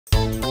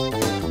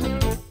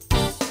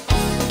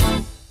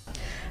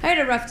I had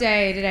a rough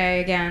day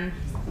today again.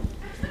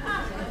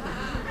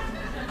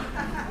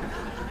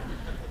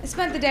 I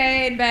spent the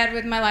day in bed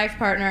with my life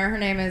partner. Her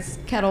name is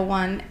Kettle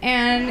One,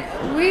 and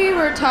we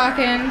were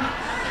talking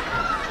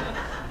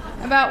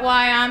about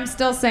why I'm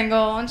still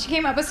single, and she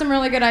came up with some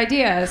really good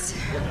ideas.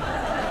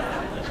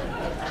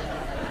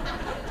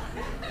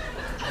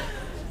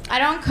 I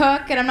don't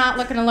cook, and I'm not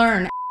looking to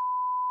learn,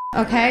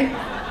 okay?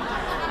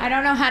 I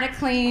don't know how to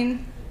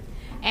clean,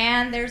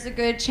 and there's a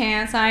good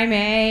chance I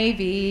may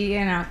be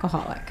an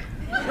alcoholic.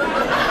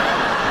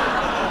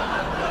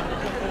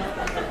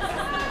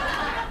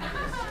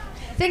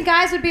 Think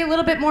guys would be a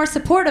little bit more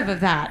supportive of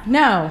that.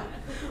 No.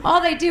 All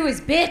they do is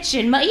bitch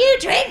and you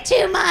drink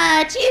too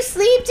much, you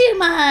sleep too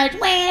much,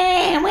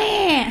 wah,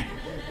 wah.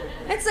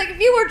 It's like if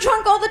you were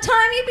drunk all the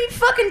time, you'd be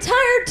fucking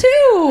tired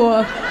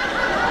too.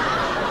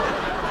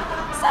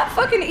 Is that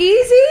fucking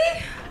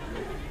easy?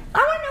 I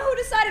want to know who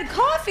decided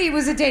coffee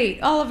was a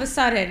date all of a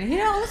sudden. You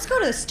know, let's go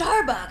to the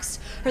Starbucks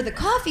or the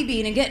Coffee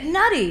Bean and get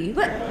nutty.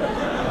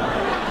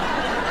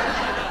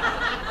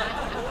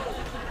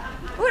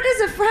 What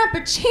is a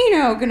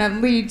Frappuccino gonna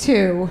lead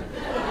to?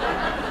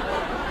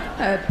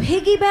 A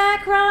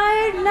piggyback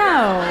ride?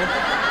 No.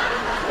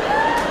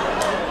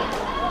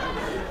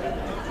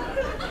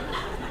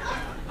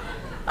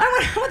 I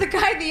went out with a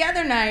guy the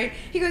other night.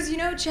 He goes, you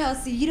know,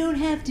 Chelsea, you don't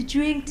have to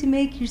drink to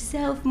make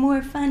yourself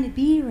more fun to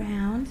be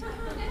around.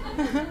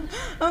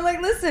 I'm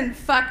like, listen,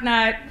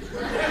 fucknut.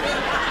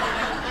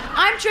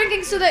 I'm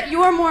drinking so that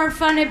you're more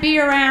fun to be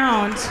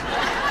around.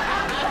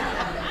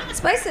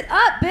 Spice it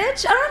up,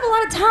 bitch. I don't have a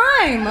lot of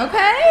time,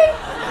 okay?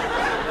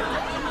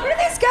 Where do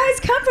these guys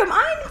come from?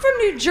 I'm from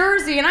New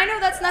Jersey, and I know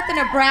that's nothing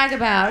to brag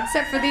about,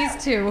 except for these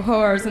two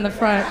whores in the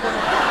front.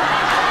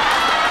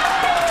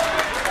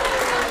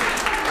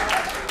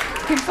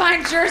 You can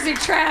find Jersey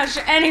trash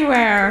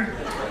anywhere.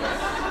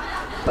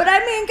 But I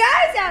mean,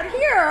 guys out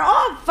here are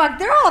all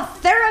they're all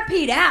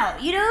therapied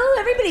out, you know?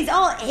 Everybody's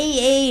all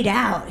AA'd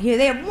out here.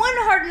 They have one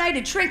hard night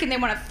of drink and they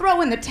want to throw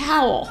in the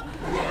towel.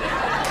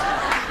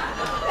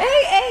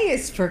 AA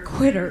is for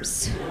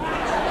quitters.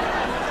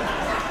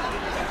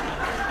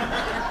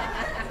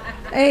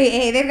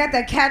 AA, they've got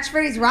that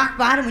catchphrase, rock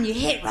bottom. When you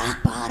hit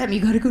rock bottom, you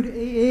gotta go to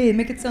AA and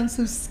make it sound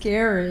so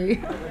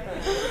scary.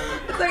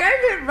 It's like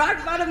I've hit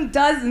rock bottom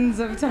dozens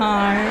of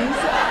times.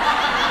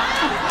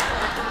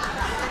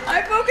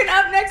 I've woken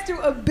up next to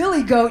a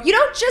billy goat. You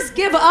don't just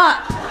give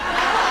up.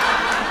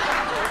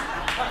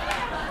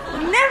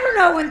 You never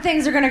know when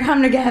things are gonna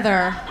come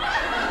together.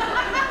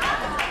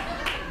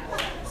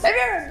 Have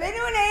you ever been to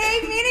an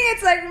AA meeting?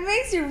 It's like, it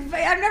makes you,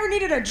 I've never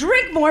needed a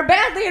drink more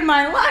badly in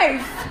my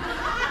life.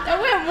 I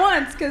went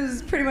once because it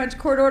was pretty much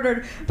court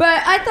ordered.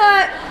 But I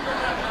thought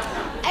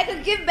I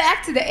could give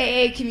back to the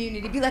AA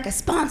community, be like a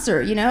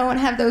sponsor, you know, and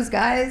have those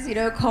guys, you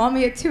know, call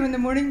me at 2 in the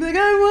morning and be like,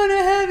 I want to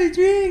have a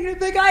drink. And I'd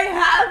be like, I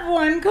have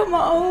one, come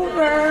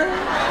over.